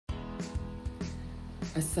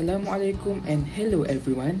Assalamualaikum and hello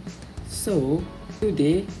everyone. So,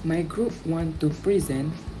 today my group want to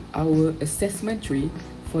present our assessment tree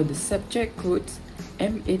for the subject codes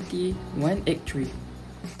MAT183.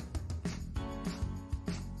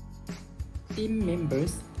 Team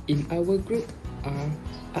members in our group are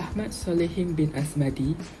Ahmad Solehin bin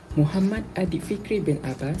Asmadi, Muhammad ADIB FIKRI bin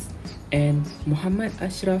Abbas, and Muhammad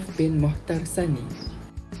ASYRAAF bin MOKHTAR SANI.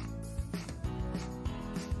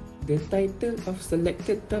 The title of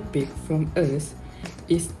selected topic from us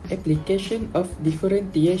is Application of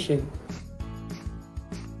Differentiation.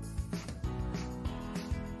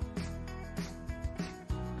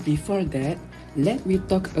 Before that, let me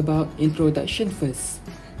talk about introduction first.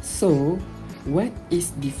 So, what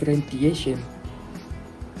is differentiation?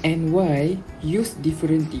 And why use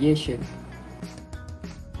differentiation?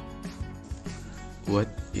 What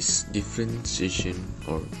is differentiation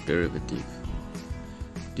or derivative?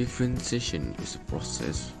 Differentiation is a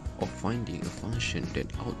process of finding a function that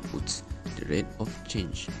outputs the rate of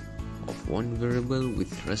change of one variable with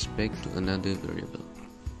respect to another variable.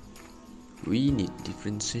 We need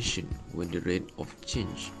differentiation when the rate of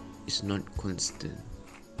change is not constant.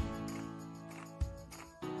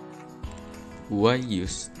 Why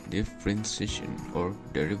use differentiation or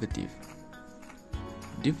derivative?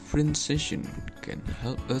 Differentiation can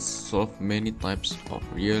help us solve many types of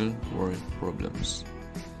real-world problems.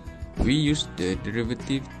 We use the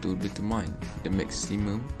derivative to determine the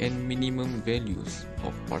maximum and minimum values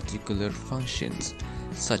of particular functions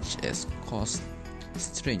such as cost,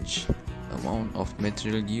 strength, amount of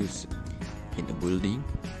material used in a building,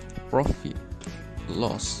 profit,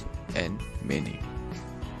 loss, and many.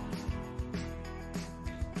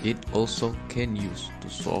 It also can use to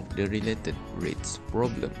solve the related rates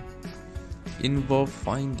problem. Involve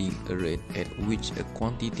finding a rate at which a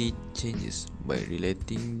quantity changes by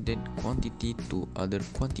relating that quantity to other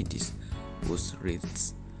quantities whose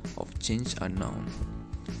rates of change are known.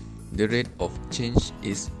 The rate of change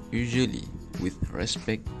is usually with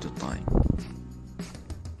respect to time.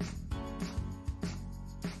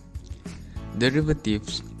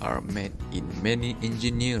 Derivatives are met in many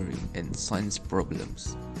engineering and science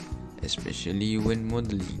problems, especially when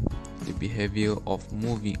modeling the behavior of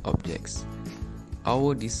moving objects.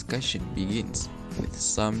 Our discussion begins with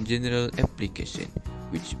some general application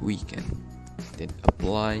which we can then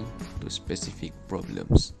apply to specific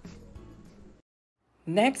problems.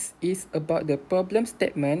 Next is about the problem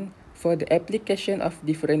statement for the application of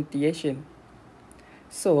differentiation.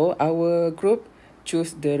 So, our group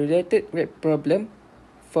choose the related rate problem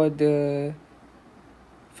for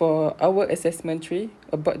our assessment tree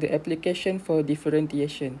about the application for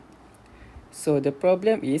differentiation. So, the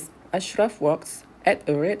problem is Ashraf walks at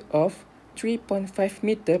a rate of 3.5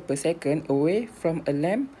 meter per second away from a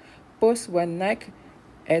lamp post one night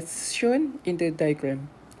as shown in the diagram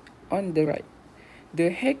on the right.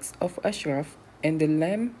 The heights of Ashraf and the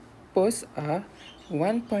lamp post are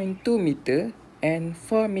 1.2 meter and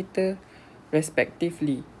 4 meter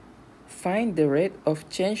respectively. Find the rate of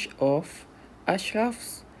change of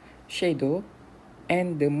Ashraf's shadow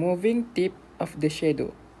and the moving tip of the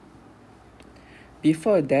shadow.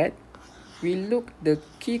 Before that, we look the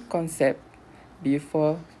key concept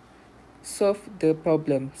before solve the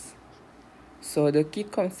problems. So the key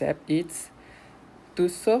concept is to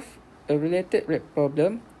solve a related rate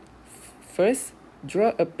problem. First,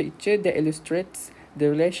 draw a picture that illustrates the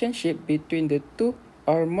relationship between the two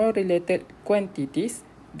or more related quantities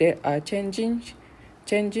that are changing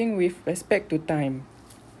with respect to time.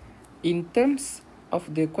 In terms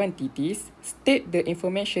of the quantities, state the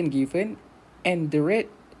information given and the rate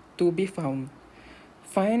to be found.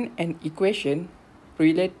 Find an equation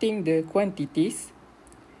relating the quantities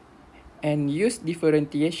and use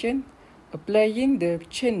differentiation, applying the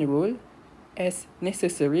chain rule as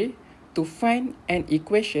necessary to find an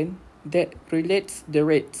equation that relates the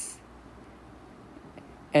rates.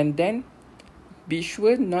 And then, be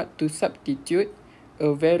sure not to substitute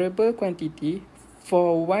a variable quantity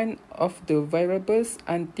for one of the variables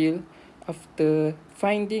until after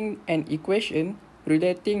finding an equation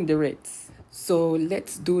relating the rates. So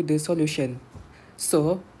let's do the solution.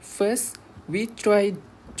 So first we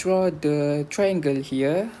draw the triangle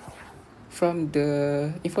here from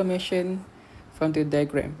the information from the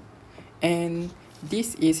diagram, and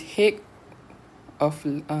this is height of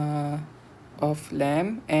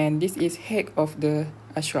lamp and this is height of the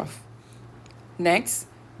Ashraf. Next,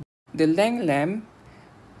 the length lamp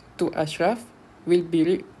to Ashraf will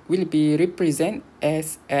be represented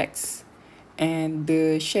as x, and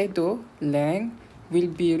the shadow length will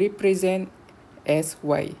be represented as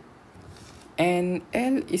y. and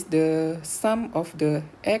L is the sum of the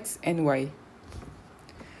x and y.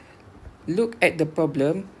 Look at the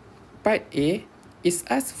problem. Part A is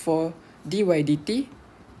asked for dy dt,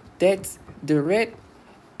 that's the rate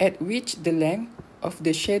at which the length of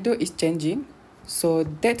the shadow is changing, so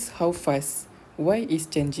that's how fast y is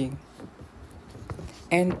changing.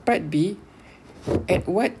 And part B, at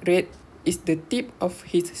what rate is the tip of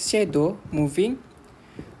his shadow moving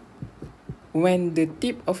when the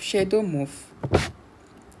tip of shadow move.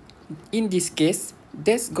 In this case,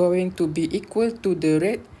 that's going to be equal to the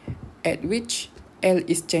rate at which L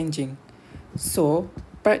is changing. So,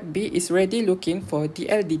 part B is already looking for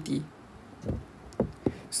dl dt.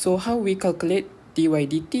 So, how we calculate dy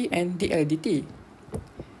dt and dl dt?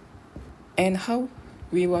 And how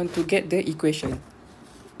we want to get the equation?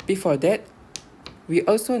 Before that, we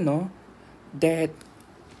also know that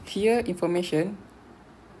here information,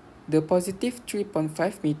 the positive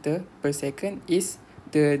 3.5 meter per second is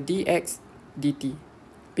the dx dt,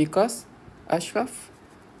 because Ashraf,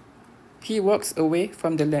 he walks away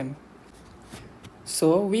from the lamp.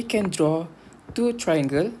 So we can draw two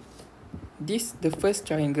triangles. This the first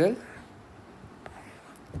triangle,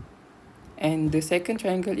 and the second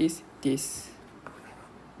triangle is this.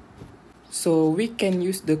 So we can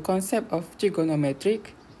use the concept of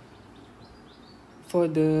trigonometric for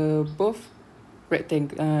the both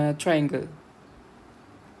triangle.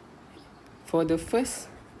 For the first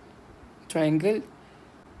triangle,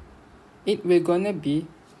 it will gonna be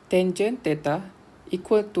tangent theta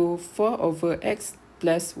equal to 4 over x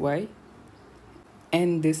plus y,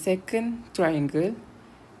 and the second triangle,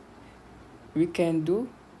 we can do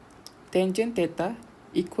tangent theta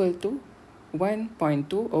equal to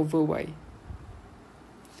 1.2 over y.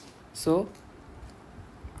 So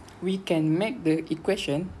we can make the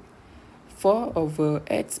equation 4 over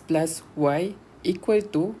x plus y equal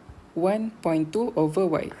to 1.2 over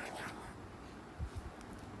y.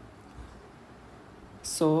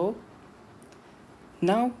 So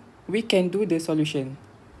now we can do the solution.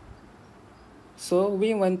 So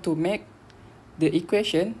we want to make the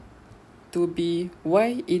equation to be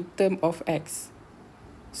y in terms of x.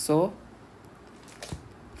 So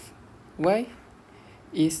y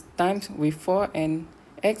is times with 4 and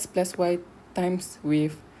x plus y times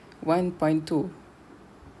with 1.2,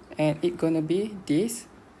 and it's gonna be this,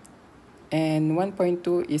 and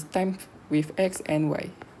 1.2 is times with x and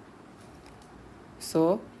y.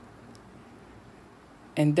 So,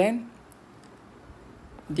 and then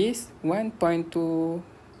this 1.2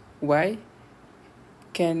 y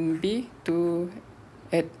can be to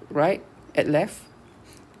at right, at left,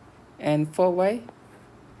 and 4y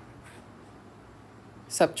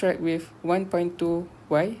subtract with 1.2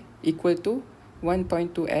 y equal to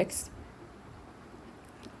 1.2x,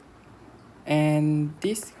 and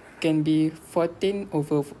this can be 14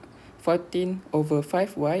 over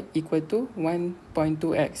 5y equal to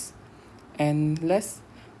 1.2x, and last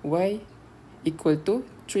y equal to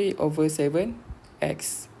 3 over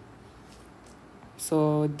 7x.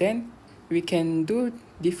 So then we can do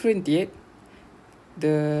differentiate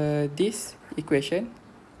this equation.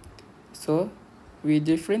 So we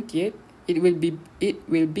differentiate, it will be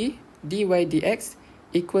dy dx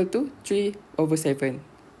equal to 3 over 7.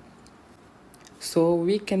 So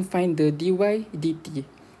we can find the dy dt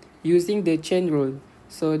using the chain rule.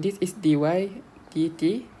 So this is dy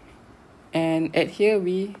dt, and at here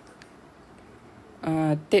we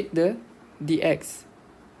take the dx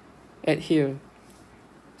at here.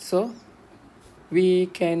 So we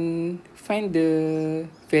can find the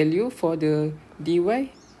value for the dy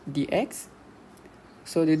dx.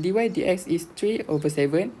 So the dy dx is 3 over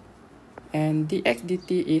 7, and dx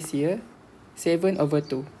dt is here 7 over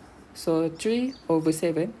 2. So 3 over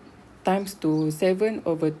 7 times to 7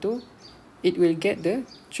 over 2, it will get the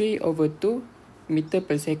 3 over 2 meter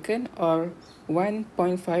per second, or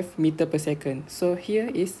 1.5 meter per second. So here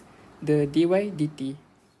is the dy dt.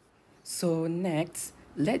 So next,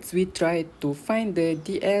 let's we try to find the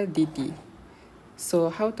dl dt. So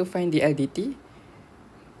how to find dl dt?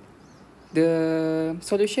 The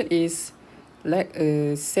solution is like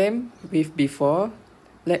same with before,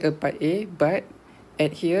 like a part A, but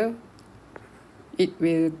at here it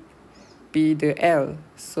will be the L.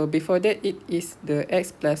 So before that it is the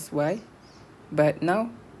x plus y, but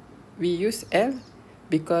now we use L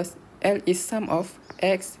because L is sum of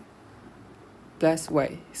x plus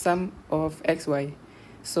y, sum of xy.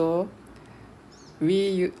 So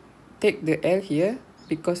we take the L here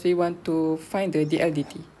because we want to find the dl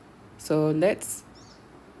dt. So let's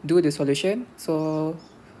do the solution. So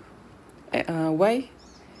y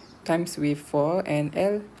times with 4 and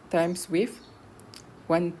L times with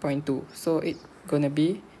 1.2. So it gonna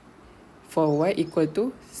be for y equal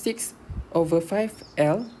to 6 over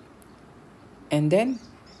 5L, and then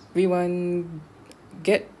we want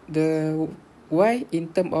get the y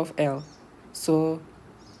in term of L. So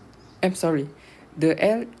I'm sorry, the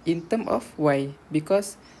L in term of y,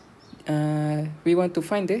 because we want to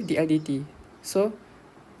find the DLDT. So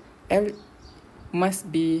L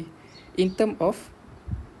must be in term of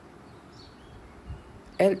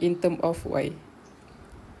L in term of y.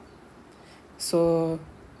 So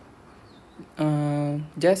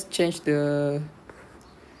just change the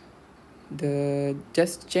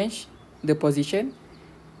position,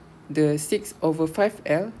 the 6 over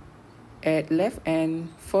 5L at left and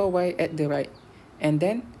 4y at the right, and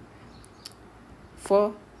then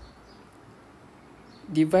 4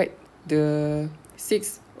 divide the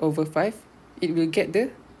 6 over 5, it will get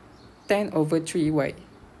the 10 over 3y.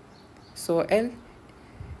 So L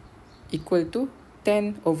equal to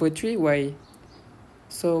 10 over 3y.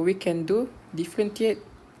 So we can differentiate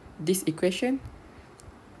this equation.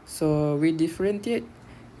 So we differentiate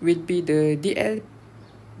will be the dl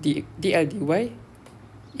dy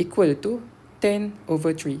equal to 10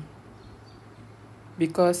 over 3,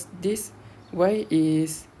 because this y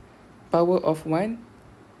is power of 1,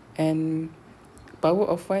 and power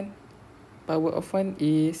of 1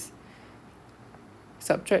 is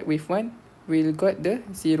subtract with 1, we'll got the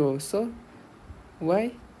 0. So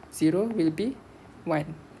y 0 will be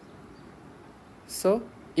 1. So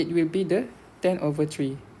it will be the 10 over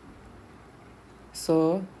 3.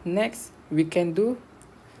 So next we can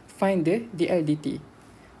find the DLDT.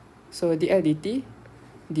 So DLDT,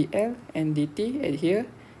 DL and DT at here,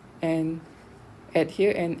 and at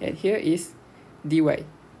here is dy.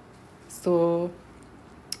 So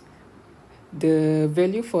the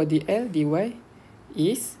value for DL dy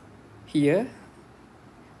is here,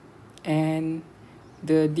 and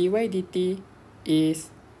the dy dt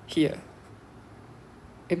is here.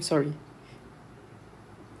 I'm sorry,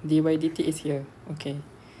 dy dt is here. Okay,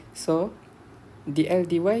 so dl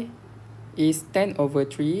dy is 10 over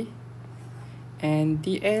 3, and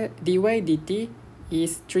dy dt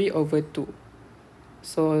is 3 over 2.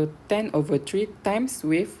 So 10 over 3 times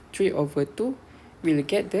with 3 over 2 will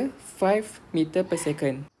get the 5 meter per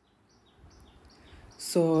second.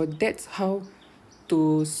 So that's how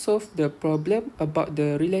to solve the problem about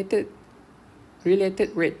the related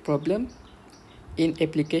rate problem in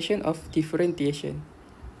application of differentiation.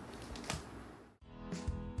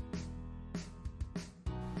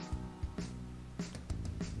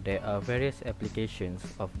 There are various applications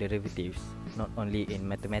of derivatives not only in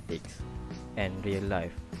mathematics and real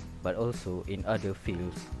life, but also in other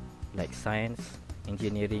fields like science,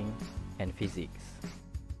 engineering, and physics.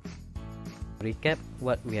 To recap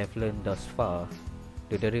what we have learned thus far,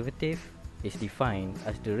 the derivative is defined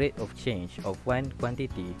as the rate of change of one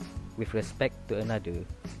quantity with respect to another.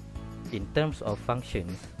 In terms of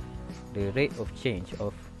functions, the rate of change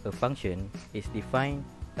of a function is defined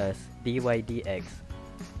as dy dx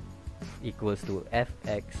equals to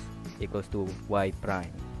fx equals to y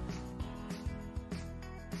prime.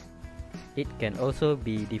 It can also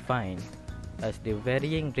be defined as the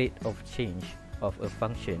varying rate of change of a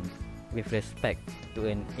function with respect to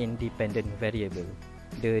an independent variable.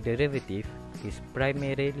 The derivative is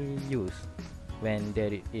primarily used when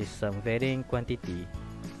there is some varying quantity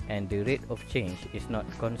and the rate of change is not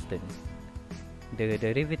constant. The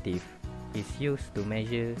derivative is used to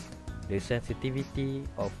measure the sensitivity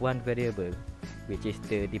of one variable, which is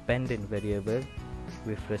the dependent variable,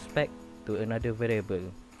 with respect to another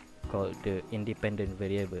variable called the independent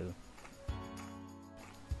variable.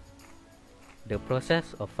 The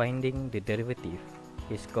process of finding the derivative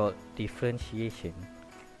is called differentiation.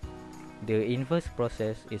 The inverse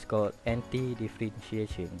process is called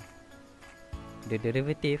anti-differentiation. The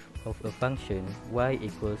derivative of a function y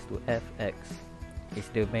equals to fx is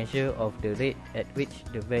the measure of the rate at which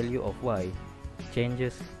the value of y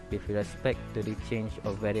changes with respect to the change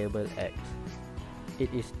of variable x.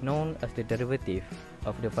 It is known as the derivative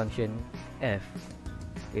of the function f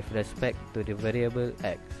with respect to the variable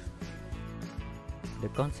x. The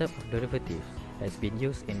concept of derivatives has been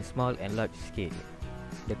used in small and large scale.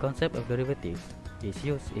 The concept of derivatives is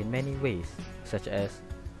used in many ways, such as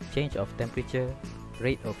change of temperature,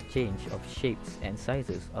 rate of change of shapes and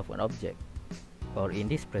sizes of an object, or in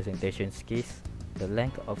this presentation's case, the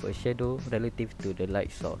length of a shadow relative to the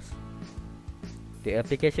light source. The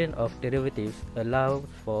application of derivatives allows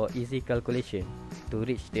for easy calculation to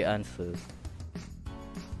reach the answer.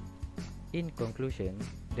 In conclusion,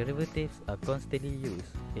 derivatives are constantly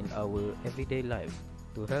used in our everyday lives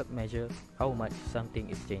to help measure how much something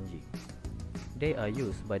is changing. They are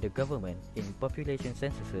used by the government in population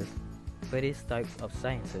censuses, various types of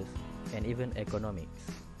sciences, and even economics.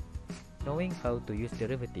 Knowing how to use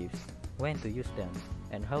derivatives, when to use them,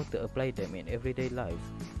 and how to apply them in everyday lives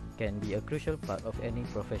can be a crucial part of any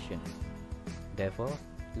profession. Therefore,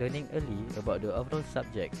 learning early about the overall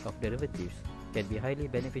subject of derivatives can be highly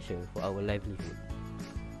beneficial for our livelihood.